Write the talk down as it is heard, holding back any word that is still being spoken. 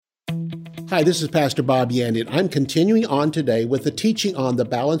Hi, this is Pastor Bob Yandian. I'm continuing on today with the teaching on the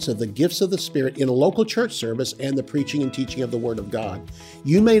balance of the gifts of the Spirit in a local church service and the preaching and teaching of the Word of God.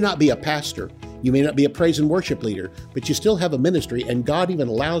 You may not be a pastor, you may not be a praise and worship leader, but you still have a ministry, and God even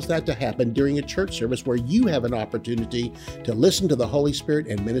allows that to happen during a church service where you have an opportunity to listen to the Holy Spirit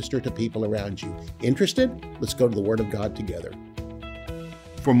and minister to people around you. Interested? Let's go to the Word of God together.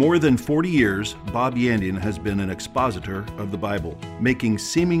 For more than 40 years, Bob Yandian has been an expositor of the Bible, making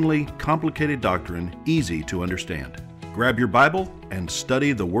seemingly complicated doctrine easy to understand. Grab your Bible and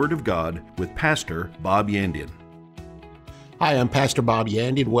study the Word of God with Pastor Bob Yandian. Hi, I'm Pastor Bob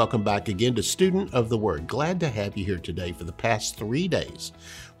Yandian. Welcome back again to Student of the Word. Glad to have you here today. For the past 3 days,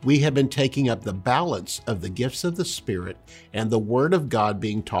 we have been taking up the balance of the gifts of the Spirit and the Word of God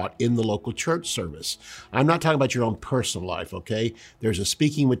being taught in the local church service. I'm not talking about your own personal life, okay? There's a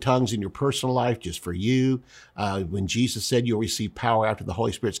speaking with tongues in your personal life just for you. When Jesus said you'll receive power after the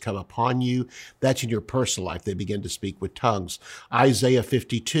Holy Spirit's come upon you, that's in your personal life. They begin to speak with tongues. Isaiah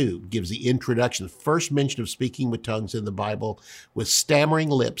 52 gives the introduction, the first mention of speaking with tongues in the Bible, with stammering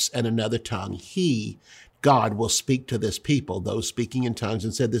lips and another tongue. God will speak to this people, those speaking in tongues,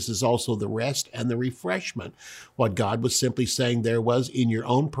 and said this is also the rest and the refreshment. What God was simply saying there was, in your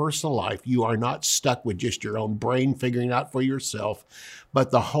own personal life, you are not stuck with just your own brain figuring it out for yourself,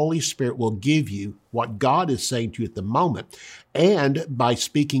 but the Holy Spirit will give you what God is saying to you at the moment. And by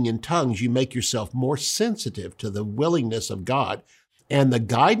speaking in tongues, you make yourself more sensitive to the willingness of God and the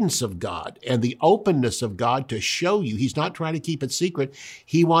guidance of God and the openness of God to show you. He's not trying to keep it secret.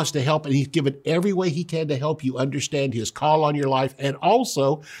 He wants to help, and he's given every way he can to help you understand his call on your life and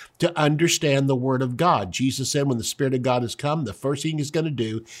also to understand the Word of God. Jesus said when the Spirit of God has come, the first thing he's going to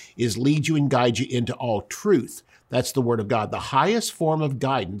do is lead you and guide you into all truth. That's the Word of God. The highest form of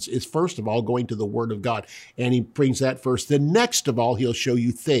guidance is, first of all, going to the Word of God. And he brings that first. Then next of all, he'll show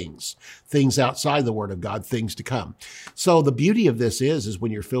you things outside the Word of God, things to come. So the beauty of this is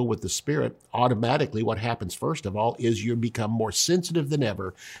when you're filled with the Spirit, automatically what happens first of all is you become more sensitive than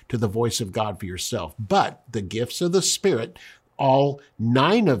ever to the voice of God for yourself. But the gifts of the Spirit, all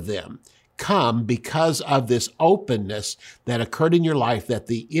 9 of them, come because of this openness that occurred in your life, that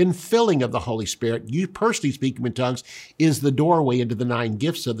the infilling of the Holy Spirit, you personally speaking in tongues, is the doorway into the 9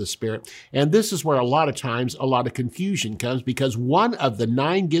 gifts of the Spirit. And this is where a lot of times a lot of confusion comes, because one of the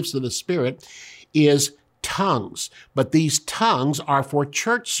 9 gifts of the Spirit is tongues, but these tongues are for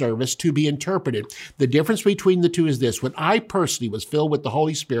church service to be interpreted. The difference between the two is this: when I personally was filled with the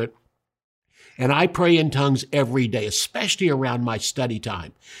Holy Spirit, and I pray in tongues every day, especially around my study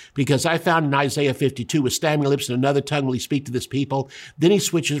time, because I found in Isaiah 52, with stammering lips and another tongue will he speak to this people. Then he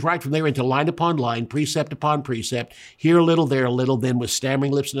switches right from there into line upon line, precept upon precept, here a little, there a little, then with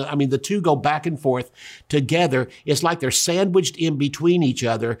stammering lips. I mean, the two go back and forth together. It's like they're sandwiched in between each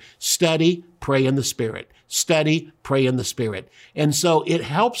other. Study, pray in the Spirit. Study, pray in the Spirit. And so it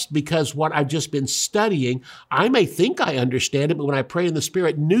helps, because what I've just been studying, I may think I understand it, but when I pray in the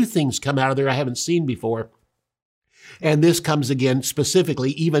Spirit, new things come out of there I haven't seen before. And this comes again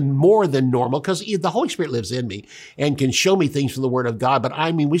specifically even more than normal, because the Holy Spirit lives in me and can show me things from the Word of God. But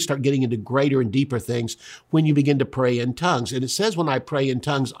I mean, we start getting into greater and deeper things when you begin to pray in tongues. And it says when I pray in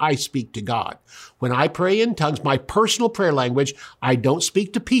tongues, I speak to God. When I pray in tongues, my personal prayer language, I don't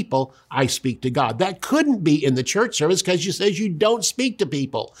speak to people, I speak to God. That couldn't be in the church service, because it says you don't speak to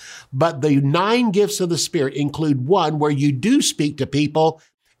people. But the 9 gifts of the Spirit include one where you do speak to people,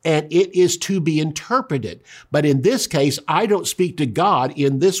 and it is to be interpreted. But in this case, I don't speak to God.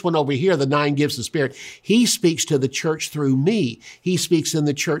 In this one over here, the 9 gifts of the Spirit, he speaks to the church through me. He speaks in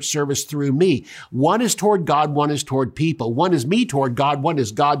the church service through me. One is toward God, one is toward people. One is me toward God, one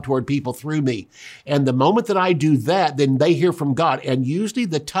is God toward people through me. And the moment that I do that, then they hear from God. And usually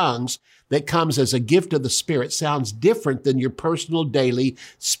the tongues that comes as a gift of the Spirit sounds different than your personal daily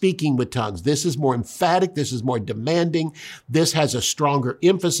speaking with tongues. This is more emphatic. This is more demanding. This has a stronger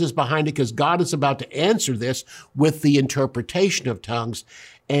emphasis behind it, because God is about to answer this with the interpretation of tongues.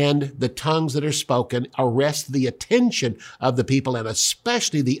 And the tongues that are spoken arrest the attention of the people, and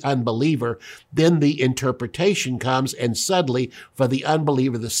especially the unbeliever. Then the interpretation comes, and suddenly for the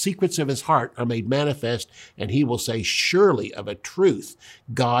unbeliever, the secrets of his heart are made manifest, and he will say, surely of a truth,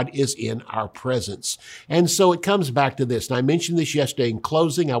 God is in our presence. And so it comes back to this. And I mentioned this yesterday in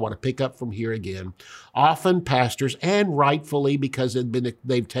closing. I want to pick up from here again. Often pastors, and rightfully, because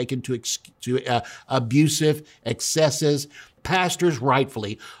they've taken to abusive excesses, Pastors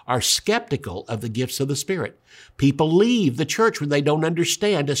rightfully are skeptical of the gifts of the Spirit. People leave the church when they don't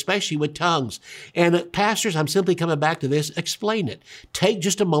understand, especially with tongues. And pastors, I'm simply coming back to this, explain it. Take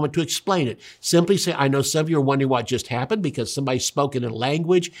just a moment to explain it. Simply say, I know some of you are wondering what just happened because somebody spoke in a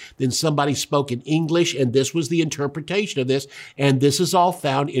language, then somebody spoke in English, and this was the interpretation of this. And this is all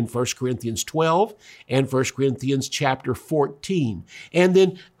found in 1 Corinthians 12 and 1 Corinthians chapter 14. And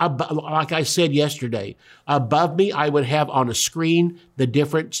then, like I said yesterday, above me, I would have on a screen the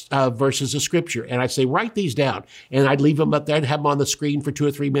different verses of Scripture. And I'd say, write these down. And I'd leave them up there and have them on the screen for 2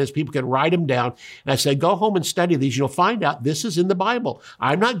 or 3 minutes. People could write them down. And I say, go home and study these. You'll find out this is in the Bible.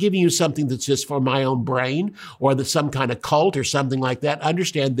 I'm not giving you something that's just for my own brain or that some kind of cult or something like that.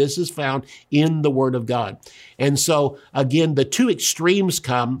 Understand this is found in the Word of God. And so, again, the two extremes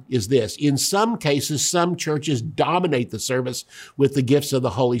come is this. In some cases, some churches dominate the service with the gifts of the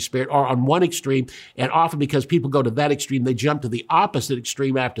Holy Spirit, or on one extreme, and often because people go to that extreme, they jump to the opposite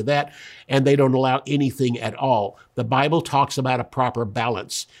extreme after that, and they don't allow anything at all. The Bible talks about a proper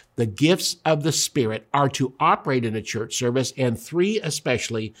balance. The gifts of the Spirit are to operate in a church service, and 3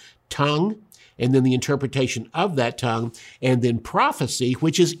 especially, tongue, and then the interpretation of that tongue, and then prophecy,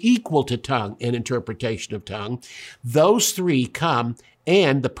 which is equal to tongue and interpretation of tongue. Those 3 come,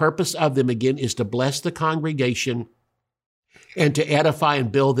 and the purpose of them, again, is to bless the congregation and to edify and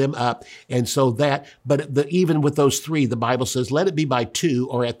build them up. And so that, but even with those 3, the Bible says, let it be by 2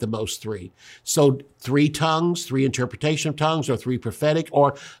 or at the most 3. So 3 tongues, 3 interpretation of tongues, or 3 prophetic,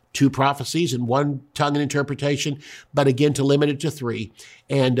 or 2 prophecies and 1 tongue and interpretation, but again, to limit it to 3.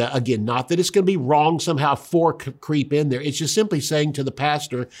 And again, not that it's going to be wrong somehow 4 creep in there. It's just simply saying to the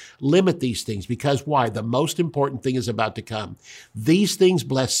pastor, limit these things, because why? The most important thing is about to come. These things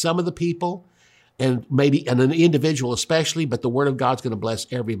bless some of the people, and maybe and an individual especially, but the Word of God's going to bless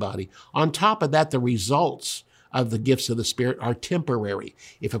everybody. On top of that, the results of the gifts of the Spirit are temporary.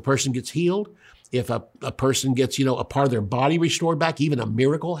 If a person gets healed, if a person gets, a part of their body restored back, even a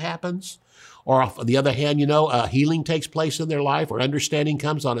miracle happens, or on the other hand, a healing takes place in their life, or understanding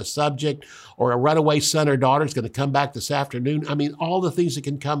comes on a subject, or a runaway son or daughter is going to come back this afternoon. I mean, all the things that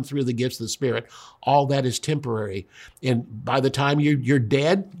can come through the gifts of the Spirit, all that is temporary. And by the time you're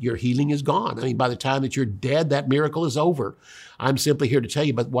dead, your healing is gone. I mean, by the time that you're dead, that miracle is over. I'm simply here to tell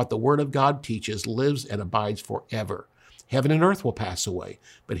you, but what the Word of God teaches lives and abides forever. Heaven and earth will pass away,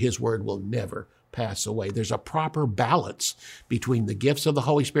 but His Word will never pass away. There's a proper balance between the gifts of the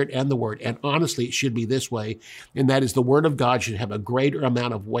Holy Spirit and the Word. And honestly, it should be this way, and that is the Word of God should have a greater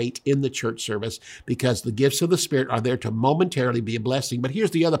amount of weight in the church service, because the gifts of the Spirit are there to momentarily be a blessing. But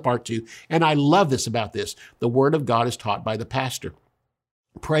here's the other part too, and I love this about this. The Word of God is taught by the pastor.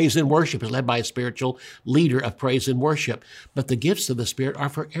 Praise and worship is led by a spiritual leader of praise and worship. But the gifts of the Spirit are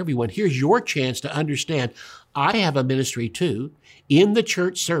for everyone. Here's your chance to understand, I have a ministry too in the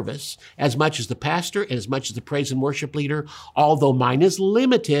church service, as much as the pastor and as much as the praise and worship leader. Although mine is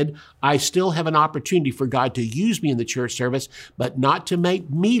limited, I still have an opportunity for God to use me in the church service, but not to make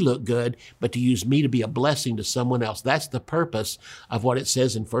me look good, but to use me to be a blessing to someone else. That's the purpose of what it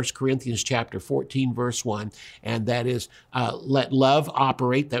says in 1 Corinthians chapter 14, verse 1, and that is, let love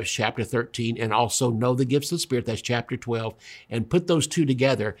operate, that was chapter 13, and also know the gifts of the Spirit, that's chapter 12, and put those 2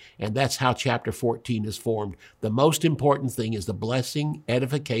 together, and that's how chapter 14 is formed. The most important thing is the blessing,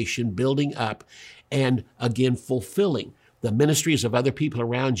 edification, building up, and again, fulfilling the ministries of other people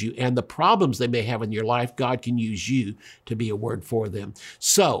around you and the problems they may have in your life. God can use you to be a word for them.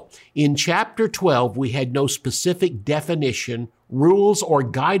 So in chapter 12, we had no specific definition, rules, or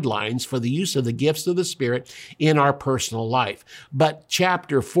guidelines for the use of the gifts of the Spirit in our personal life. But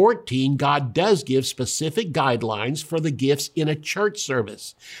chapter 14, God does give specific guidelines for the gifts in a church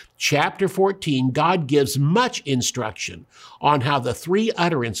service. Chapter 14, God gives much instruction on how the 3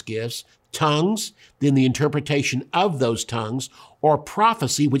 utterance gifts, tongues, then the interpretation of those tongues, or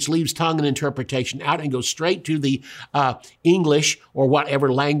prophecy, which leaves tongue and interpretation out and goes straight to the English or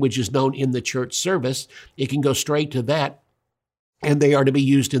whatever language is known in the church service. It can go straight to that, and they are to be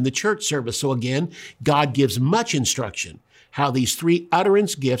used in the church service. So again, God gives much instruction how these 3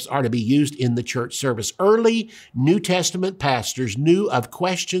 utterance gifts are to be used in the church service. Early New Testament pastors knew of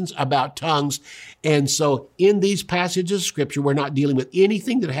questions about tongues, and so in these passages of Scripture, we're not dealing with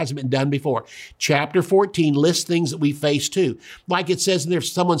anything that hasn't been done before. Chapter 14 lists things that we face too. Like it says in there, if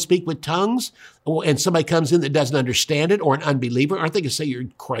someone speak with tongues, and somebody comes in that doesn't understand it, or an unbeliever, aren't they going to say you're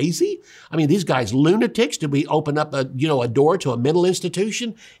crazy? I mean, these guys lunatics. Did we open up a door to a mental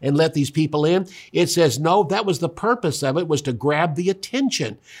institution and let these people in? It says, no, that was the purpose of it, was was to grab the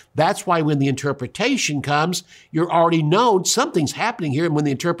attention. That's why when the interpretation comes, you're already known something's happening here. And when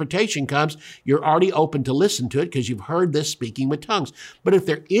the interpretation comes, you're already open to listen to it because you've heard this speaking with tongues. But if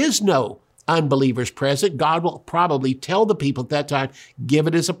there is no unbelievers present, God will probably tell the people at that time, give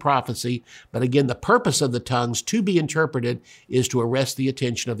it as a prophecy. But again, the purpose of the tongues to be interpreted is to arrest the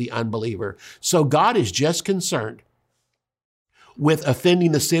attention of the unbeliever. So God is just concerned with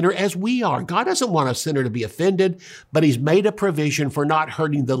offending the sinner as we are. God doesn't want a sinner to be offended, but he's made a provision for not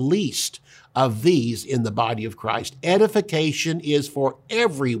hurting the least of these in the body of Christ. Edification is for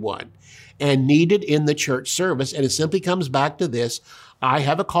everyone and needed in the church service. And it simply comes back to this. I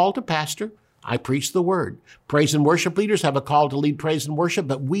have a call to pastor. I preach the word. Praise and worship leaders have a call to lead praise and worship,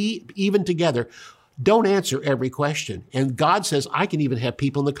 but we, even together, don't answer every question. And God says, I can even have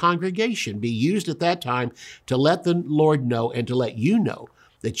people in the congregation be used at that time to let the Lord know and to let you know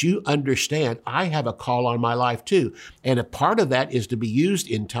that you understand I have a call on my life too. And a part of that is to be used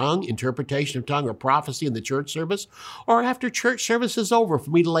in tongue, interpretation of tongue or prophecy in the church service, or after church service is over for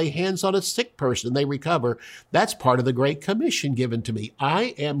me to lay hands on a sick person and they recover. That's part of the Great Commission given to me.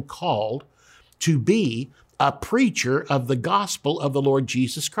 I am called to be a preacher of the gospel of the Lord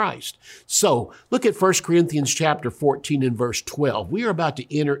Jesus Christ. So look at 1 Corinthians chapter 14 and verse 12. We are about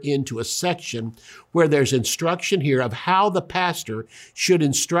to enter into a section where there's instruction here of how the pastor should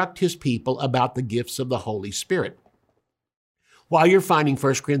instruct his people about the gifts of the Holy Spirit. While you're finding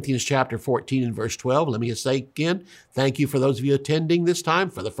 1 Corinthians chapter 14 and verse 12, let me just say again, thank you for those of you attending this time,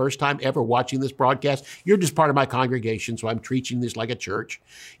 for the first time ever watching this broadcast. You're just part of my congregation, so I'm treating this like a church.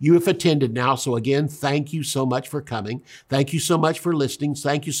 You have attended now, so again, thank you so much for coming. Thank you so much for listening.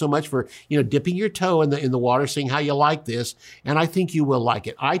 Thank you so much for, dipping your toe in the water, seeing how you like this, and I think you will like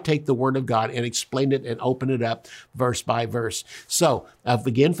it. I take the Word of God and explain it and open it up verse by verse. So,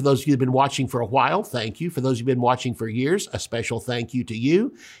 again, for those of you who've been watching for a while, thank you. For those who've been watching for years, a special thank you to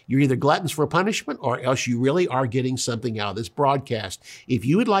you. You're either gluttons for punishment or else you really are getting something out of this broadcast. If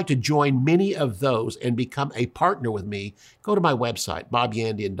you would like to join many of those and become a partner with me, go to my website,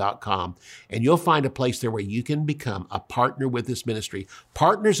 bobyandian.com, and you'll find a place there where you can become a partner with this ministry.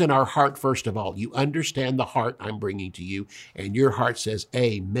 Partners in our heart, first of all. You understand the heart I'm bringing to you, and your heart says,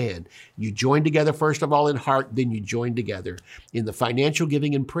 amen. You join together, first of all, in heart, then you join together in the financial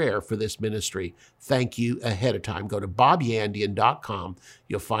giving and prayer for this ministry. Thank you ahead of time. Go to bobyandian.com.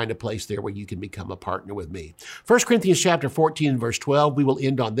 You'll find a place there where you can become a partner with me. 1 Corinthians chapter 14 and verse 12, we will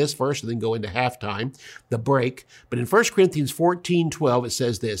end on this verse and then go into halftime, the break. But in 1 Corinthians 14:12, it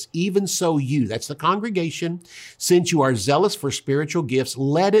says this, even so you, that's the congregation, since you are zealous for spiritual gifts,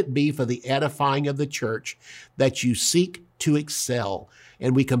 let it be for the edifying of the church that you seek to excel.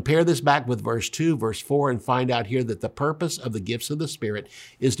 And we compare this back with verse 2, verse 4, and find out here that the purpose of the gifts of the Spirit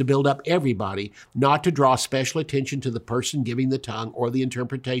is to build up everybody, not to draw special attention to the person giving the tongue or the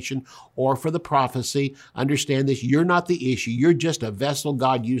interpretation or for the prophecy. Understand this, you're not the issue. You're just a vessel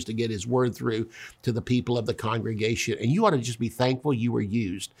God used to get his word through to the people of the congregation. And you ought to just be thankful you were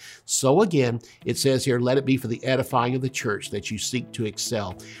used. So again, it says here, let it be for the edifying of the church that you seek to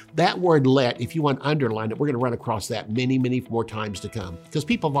excel. That word let, if you want to underline it, we're going to run across that many, many more times to come. Because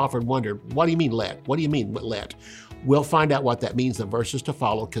people have often wondered, what do you mean let? What do you mean let? We'll find out what that means in the verses to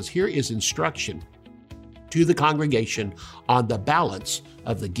follow, because here is instruction to the congregation on the balance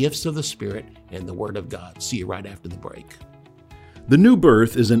of the gifts of the Spirit and the Word of God. See you right after the break. The new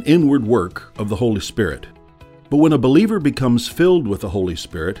birth is an inward work of the Holy Spirit. But when a believer becomes filled with the Holy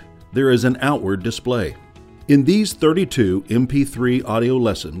Spirit, there is an outward display. In these 32 MP3 audio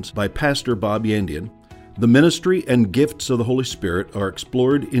lessons by Pastor Bob Yandian, the ministry and gifts of the Holy Spirit are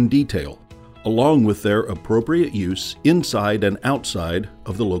explored in detail, along with their appropriate use inside and outside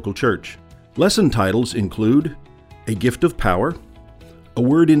of the local church. Lesson titles include A Gift of Power, A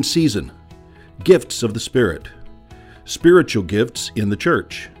Word in Season, Gifts of the Spirit, Spiritual Gifts in the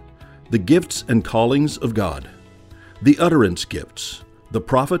Church, The Gifts and Callings of God, The Utterance Gifts, The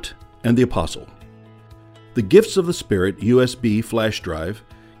Prophet and the Apostle. The Gifts of the Spirit USB flash drive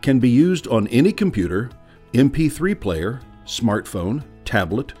can be used on any computer, MP3 player, smartphone,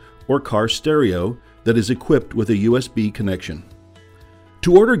 tablet, or car stereo that is equipped with a USB connection.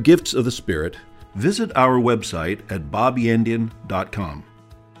 To order Gifts of the Spirit, visit our website at bobyandian.com.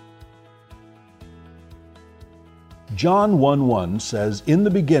 John 1:1 says, "In the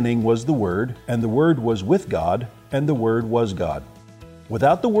beginning was the Word, and the Word was with God, and the Word was God."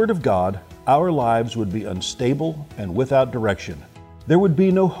 Without the Word of God, our lives would be unstable and without direction. There would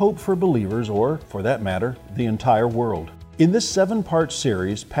be no hope for believers or, for that matter, the entire world. In this 7-part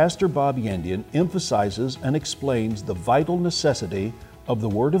series, Pastor Bob Yandian emphasizes and explains the vital necessity of the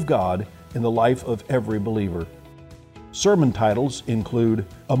Word of God in the life of every believer. Sermon titles include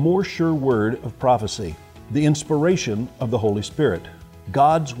A More Sure Word of Prophecy, The Inspiration of the Holy Spirit,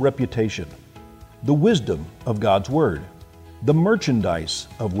 God's Reputation, The Wisdom of God's Word, The Merchandise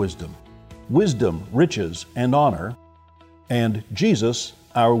of Wisdom, Wisdom, Riches, and Honor, and Jesus,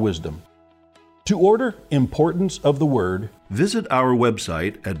 Our Wisdom. To order Importance of the Word, visit our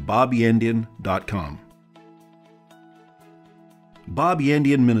website at bobyandian.com. Bob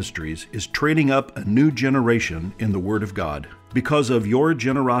Yandian Ministries is training up a new generation in the Word of God. Because of your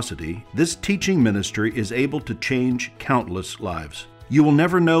generosity, this teaching ministry is able to change countless lives. You will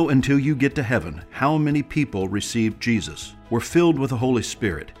never know until you get to heaven how many people received Jesus, were filled with the Holy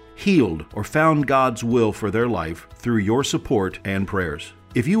Spirit, healed, or found God's will for their life through your support and prayers.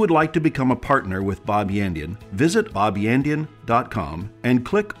 If you would like to become a partner with Bob Yandian, visit bobyandian.com and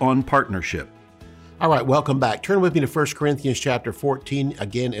click on Partnership. All right, welcome back. Turn with me to 1 Corinthians chapter 14,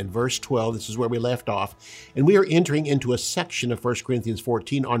 again in verse 12. This is where we left off. And we are entering into a section of 1 Corinthians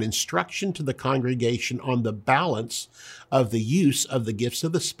 14 on instruction to the congregation on the balance of the use of the gifts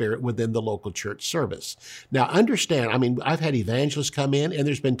of the Spirit within the local church service. Now, understand, I've had evangelists come in, and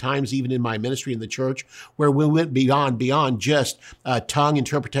there's been times even in my ministry in the church where we went beyond just tongue,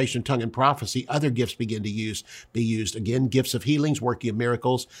 interpretation of tongue, and prophecy. Other gifts begin to be used. Again, gifts of healings, working of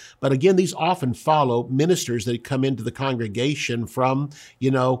miracles. But again, these often follow ministers that come into the congregation from,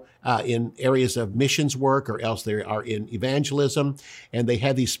 in areas of missions work, or else they are in evangelism, and they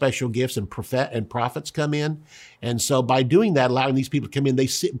have these special gifts, and prophets come in. And so by doing that, allowing these people to come in,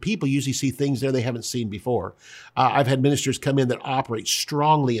 people usually see things there they haven't seen before. I've had ministers come in that operate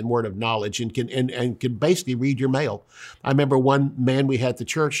strongly in word of knowledge and can basically read your mail. I remember one man we had at the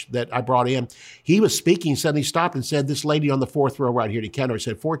church that I brought in. He was speaking, suddenly stopped and said, this lady on the fourth row right here, he counted her,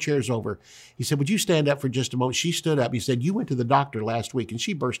 said 4 chairs over. He said, would you stand up for just a moment? She stood up. He said, you went to the doctor last week, and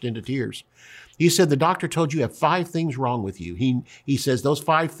she burst into tears. He said, the doctor told you have 5 things wrong with you. He says those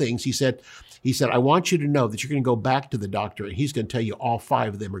 5 things, he said, I want you to know that you're going to go back to the doctor, and he's going to tell you all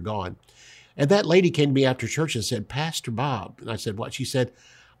 5 of them are gone. And that lady came to me after church and said, Pastor Bob. And I said, what? She said,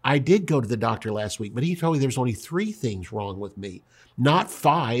 I did go to the doctor last week, but he told me there's only 3 things wrong with me, not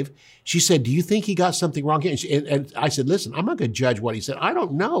 5. She said, do you think he got something wrong here? And I said, listen, I'm not going to judge what he said. I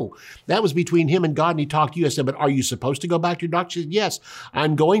don't know. That was between him and God, and he talked to you. I said, but are you supposed to go back to your doctor? She said, yes,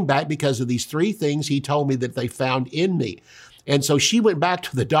 I'm going back because of these 3 things he told me that they found in me. And so she went back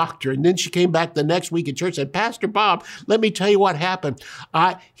to the doctor, and then she came back the next week at church and said, Pastor Bob, let me tell you what happened.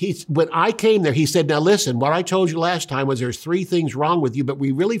 When I came there, he said, now listen, what I told you last time was there's 3 things wrong with you, but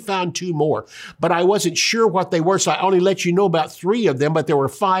we really found 2 more. But I wasn't sure what they were, so I only let you know about 3 of them, but there were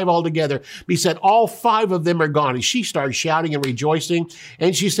 5 altogether. He said, all 5 of them are gone. And she started shouting and rejoicing.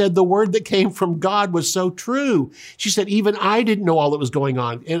 And she said, the word that came from God was so true. She said, even I didn't know all that was going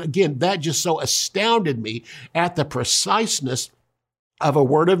on. And again, that just so astounded me at the preciseness of a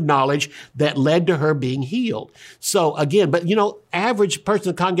word of knowledge that led to her being healed. So again, but average person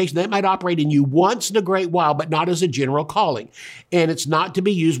in the congregation, that might operate in you once in a great while, but not as a general calling. And it's not to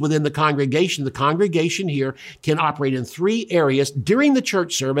be used within the congregation. The congregation here can operate in 3 areas during the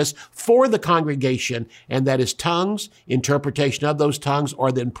church service for the congregation, and that is tongues, interpretation of those tongues,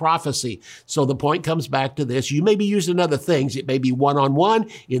 or then prophecy. So the point comes back to this. You may be used in other things. It may be one-on-one,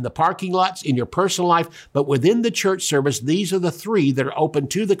 in the parking lots, in your personal life, but within the church service, these are the 3 that are open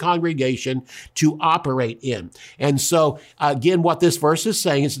to the congregation to operate in. And so again, what this verse is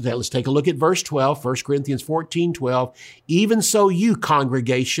saying is that, let's take a look at verse 12, 1 Corinthians 14:12. Even so you,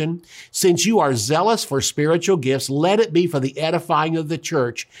 congregation, since you are zealous for spiritual gifts, let it be for the edifying of the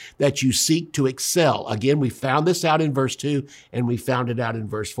church that you seek to excel. Again, we found this out in verse 2, and we found it out in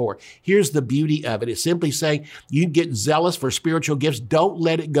verse 4. Here's the beauty of it. It's simply saying you get zealous for spiritual gifts. Don't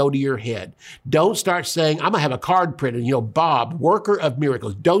let it go to your head. Don't start saying, I'm going to have a card printed, Bob, worker of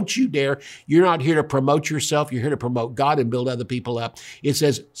miracles. Don't you dare. You're not here to promote yourself. You're here to promote God and build other people up. It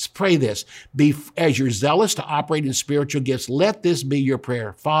says, pray this. As you're zealous to operate in spiritual gifts, let this be your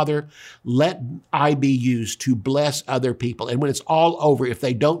prayer. Father, let I be used to bless other people. And when it's all over, if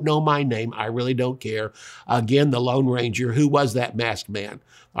they don't know my name, I really don't care. Again, the Lone Ranger, who was that masked man?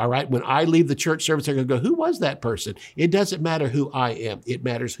 All right. When I leave the church service, they're going to go, who was that person? It doesn't matter who I am. It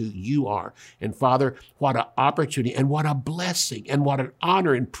matters who you are. And Father, what an opportunity and what a blessing and what an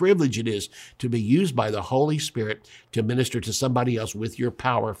honor and privilege it is to be used by the Holy Spirit to minister to somebody else with your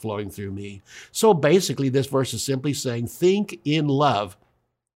power flowing through me. So basically, this verse is simply saying, think in love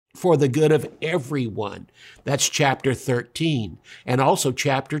for the good of everyone. That's chapter 13, and also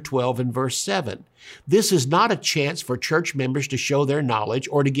chapter 12 and verse 7. This is not a chance for church members to show their knowledge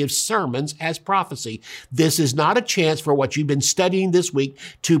or to give sermons as prophecy. This is not a chance for what you've been studying this week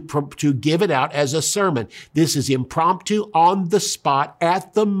to give it out as a sermon. This is impromptu, on the spot,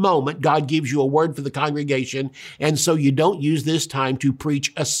 at the moment. God gives you a word for the congregation, and so you don't use this time to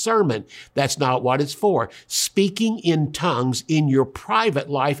preach a sermon. That's not what it's for. Speaking in tongues in your private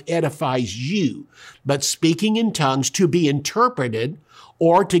life edifies you, but speaking in tongues to be interpreted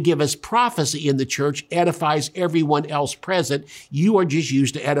or to give us prophecy in the church edifies everyone else present. You are just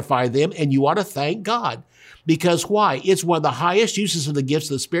used to edify them, and you ought to thank God. Because why? It's one of the highest uses of the gifts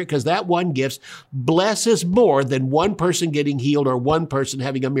of the Spirit, because that one gift blesses more than one person getting healed or one person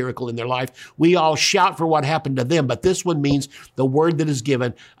having a miracle in their life. We all shout for what happened to them, but this one means the word that is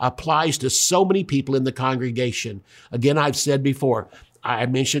given applies to so many people in the congregation. Again, I've said before, I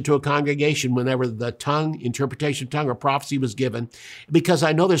mentioned to a congregation whenever the interpretation of tongue or prophecy was given, because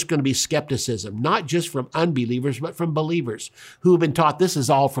I know there's going to be skepticism, not just from unbelievers, but from believers who have been taught this is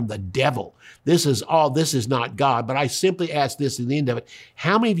all from the devil. This is not God. But I simply ask this at the end of it,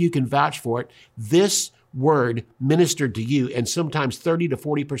 how many of you can vouch for it? This word ministered to you, and sometimes 30 to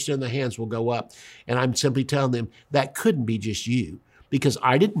 40% of the hands will go up. And I'm simply telling them that couldn't be just you, because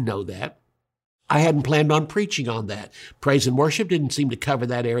I didn't know that. I hadn't planned on preaching on that. Praise and worship didn't seem to cover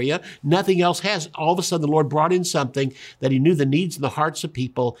that area. Nothing else has. All of a sudden, the Lord brought in something that he knew the needs in the hearts of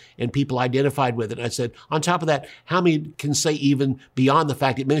people, and people identified with it. And I said, on top of that, how many can say, even beyond the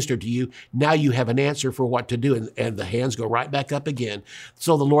fact it ministered to you, now you have an answer for what to do? And the hands go right back up again.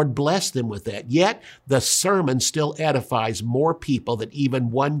 So the Lord blessed them with that. Yet the sermon still edifies more people than even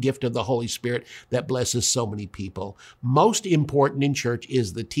one gift of the Holy Spirit that blesses so many people. Most important in church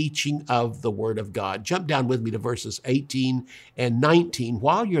is the teaching of the Word of God. Jump down with me to verses 18 and 19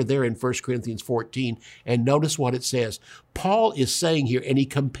 while you're there in 1 Corinthians 14, and notice what it says. Paul is saying here, and he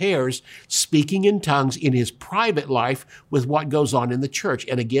compares speaking in tongues in his private life with what goes on in the church.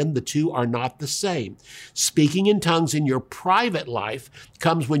 And again, the two are not the same. Speaking in tongues in your private life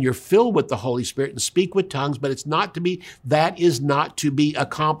comes when you're filled with the Holy Spirit and speak with tongues, but that is not to be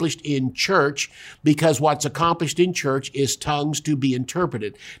accomplished in church, because what's accomplished in church is tongues to be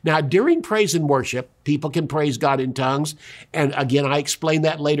interpreted. Now, during praise and worship, people can praise God in tongues. And again, I explain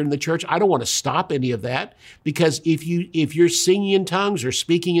that later in the church. I don't want to stop any of that, because if you're singing in tongues or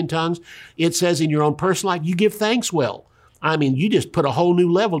speaking in tongues, it says in your own personal life, you give thanks well. I mean, you just put a whole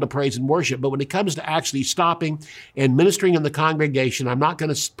new level to praise and worship. But when it comes to actually stopping and ministering in the congregation, I'm not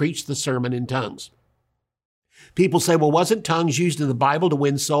going to preach the sermon in tongues. People say, well, wasn't tongues used in the Bible to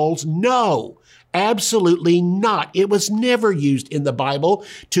win souls? No, absolutely not. It was never used in the Bible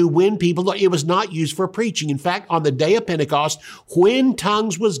to win people. It was not used for preaching. In fact, on the day of Pentecost, when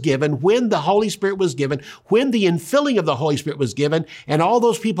tongues was given, when the Holy Spirit was given, when the infilling of the Holy Spirit was given, and all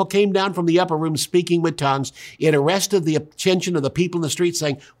those people came down from the upper room speaking with tongues, it arrested the attention of the people in the street,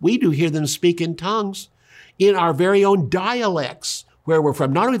 saying, we do hear them speak in tongues in our very own dialects where we're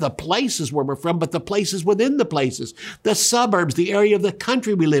from, not only the places where we're from, but the places within the places, the suburbs, the area of the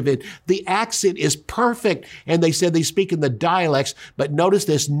country we live in. The accent is perfect. And they said they speak in the dialects. But notice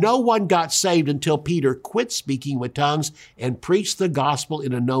this, no one got saved until Peter quit speaking with tongues and preached the gospel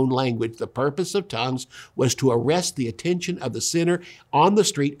in a known language. The purpose of tongues was to arrest the attention of the sinner on the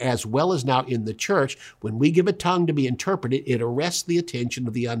street, as well as now in the church. When we give a tongue to be interpreted, it arrests the attention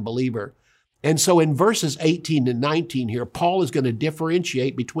of the unbeliever. And so in verses 18 and 19 here, Paul is going to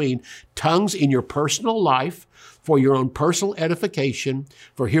differentiate between tongues in your personal life for your own personal edification,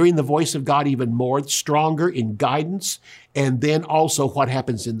 for hearing the voice of God even more, stronger in guidance, and then also what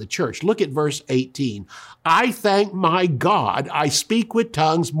happens in the church. Look at verse 18. I thank my God I speak with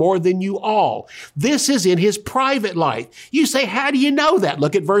tongues more than you all. This is in his private life. You say, how do you know that?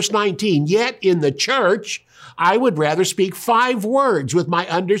 Look at verse 19. Yet in the church, I would rather speak 5 words with my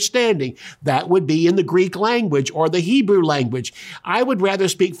understanding. That would be in the Greek language or the Hebrew language. I would rather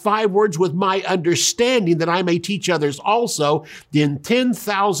speak 5 words with my understanding that I may teach others also than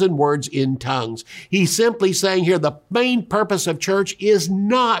 10,000 words in tongues. He's simply saying here the main purpose of church is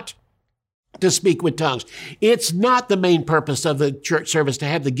not to speak with tongues. It's not the main purpose of the church service to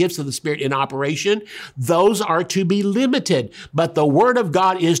have the gifts of the Spirit in operation. Those are to be limited, but the Word of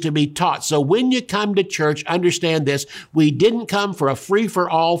God is to be taught. So when you come to church, understand this. We didn't come for a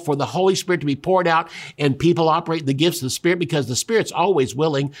free-for-all for the Holy Spirit to be poured out and people operate the gifts of the Spirit, because the Spirit's always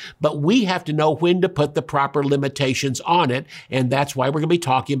willing, but we have to know when to put the proper limitations on it, and that's why we're going to be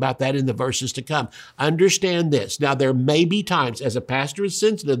talking about that in the verses to come. Understand this. Now, there may be times, as a pastor is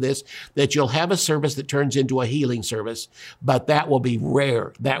sensitive to this, that you'll you'll have a service that turns into a healing service, but that will be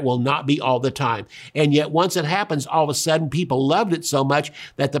rare. That will not be all the time. And yet once it happens, all of a sudden people loved it so much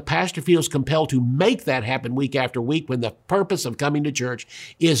that the pastor feels compelled to make that happen week after week, when the purpose of coming to church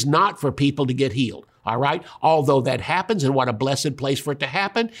is not for people to get healed. All right. Although that happens, and what a blessed place for it to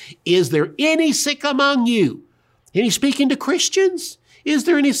happen. Is there any sick among you? And he's speaking to Christians. Is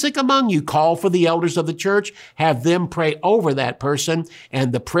there any sick among you? Call for the elders of the church, have them pray over that person,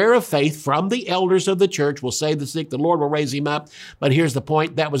 and the prayer of faith from the elders of the church will save the sick. The Lord will raise him up. But here's the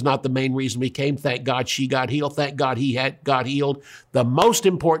point. That was not the main reason we came. Thank God she got healed. Thank God he got healed. The most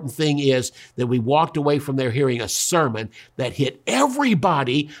important thing is that we walked away from there hearing a sermon that hit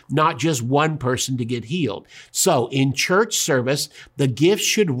everybody, not just one person to get healed. So in church service, the gifts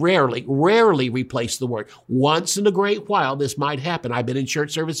should rarely replace the word. Once in a great while, this might happen. I've been in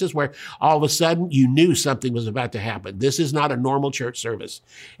church services where all of a sudden you knew something was about to happen. This is not a normal church service.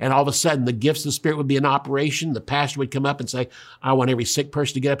 And all of a sudden the gifts of the Spirit would be in operation. The pastor would come up and say, I want every sick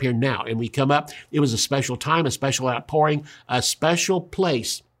person to get up here now. And we come up. It was a special time, a special outpouring, a special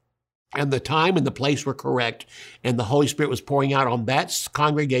place. And the time and the place were correct. And the Holy Spirit was pouring out on that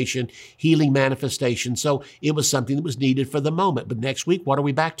congregation, healing manifestation. So it was something that was needed for the moment. But next week, what are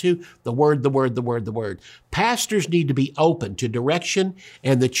we back to? The word, the word, the word, the word. Pastors need to be open to direction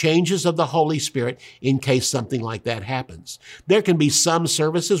and the changes of the Holy Spirit in case something like that happens. There can be some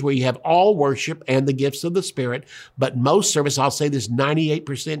services where you have all worship and the gifts of the Spirit, but most services, I'll say this, 98%,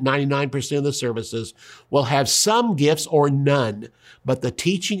 99% of the services will have some gifts or none. But the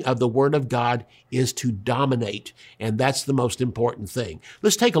teaching of the Word of God is to dominate, and that's the most important thing.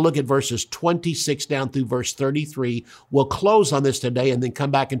 Let's take a look at verses 26 down through verse 33. We'll close on this today and then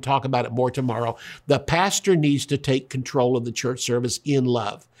come back and talk about it more tomorrow. The pastor needs to take control of the church service in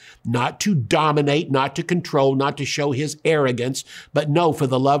love. Not to dominate, not to control, not to show his arrogance, but no, for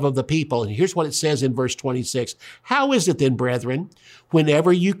the love of the people. And here's what it says in verse 26. How is it then, brethren,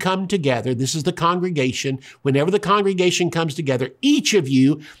 whenever you come together, this is the congregation, whenever the congregation comes together, each of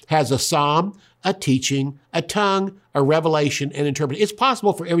you has a psalm, a teaching, a tongue, a revelation, and interpretation. It's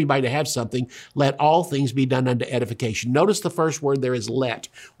possible for everybody to have something. Let all things be done unto edification. Notice the first word there is let.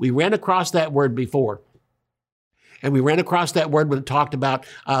 We ran across that word before. And we ran across that word when it talked about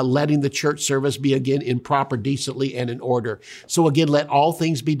letting the church service be again in proper, decently, and in order. So again, let all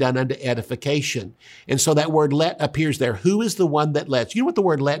things be done unto edification. And so that word let appears there. Who is the one that lets? You know what the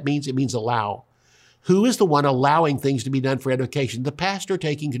word let means? It means allow. Who is the one allowing things to be done for edification? The pastor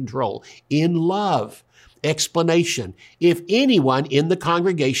taking control in love. Explanation. If anyone in the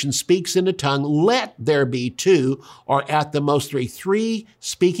congregation speaks in a tongue, let there be 2, or at the most 3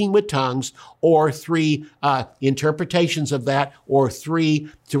 speaking with tongues, or 3 interpretations of that, or 3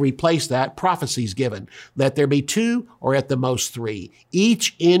 to replace that, prophecies given. Let there be 2, or at the most 3,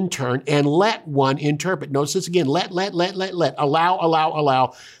 each in turn, and let one interpret. Notice this again. Let.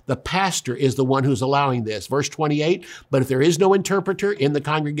 Allow. The pastor is the one who's allowing this. Verse 28, but if there is no interpreter in the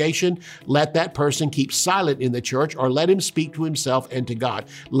congregation, let that person keep silent in the church, or let him speak to himself and to God.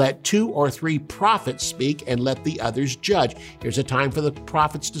 Let 2 or 3 prophets speak, and let the others judge. Here's a time for the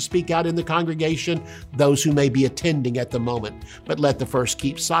prophets to speak out in the congregation, those who may be attending at the moment. But let the first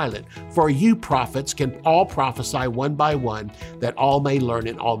keep silent. For you prophets can all prophesy one by one, that all may learn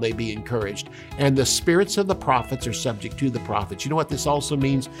and all may be encouraged. And the spirits of the prophets are subject to the prophets. You know what this also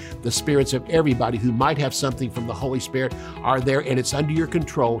means? The spirits of everybody who might have something from the Holy Spirit are there, and it's under your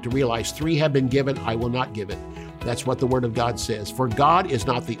control to realize 3 have been given, I will not give it. That's what the Word of God says. For God is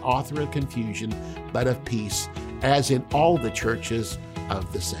not the author of confusion, but of peace, as in all the churches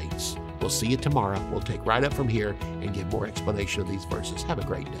of the saints. We'll see you tomorrow. We'll take right up from here and give more explanation of these verses. Have a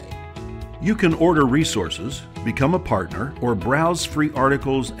great day. You can order resources, become a partner, or browse free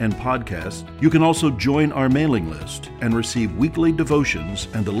articles and podcasts. You can also join our mailing list and receive weekly devotions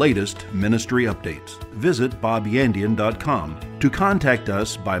and the latest ministry updates. Visit bobyandian.com. To contact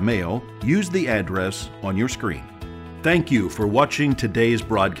us by mail, use the address on your screen. Thank you for watching today's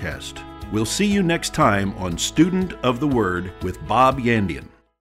broadcast. We'll see you next time on Student of the Word with Bob Yandian.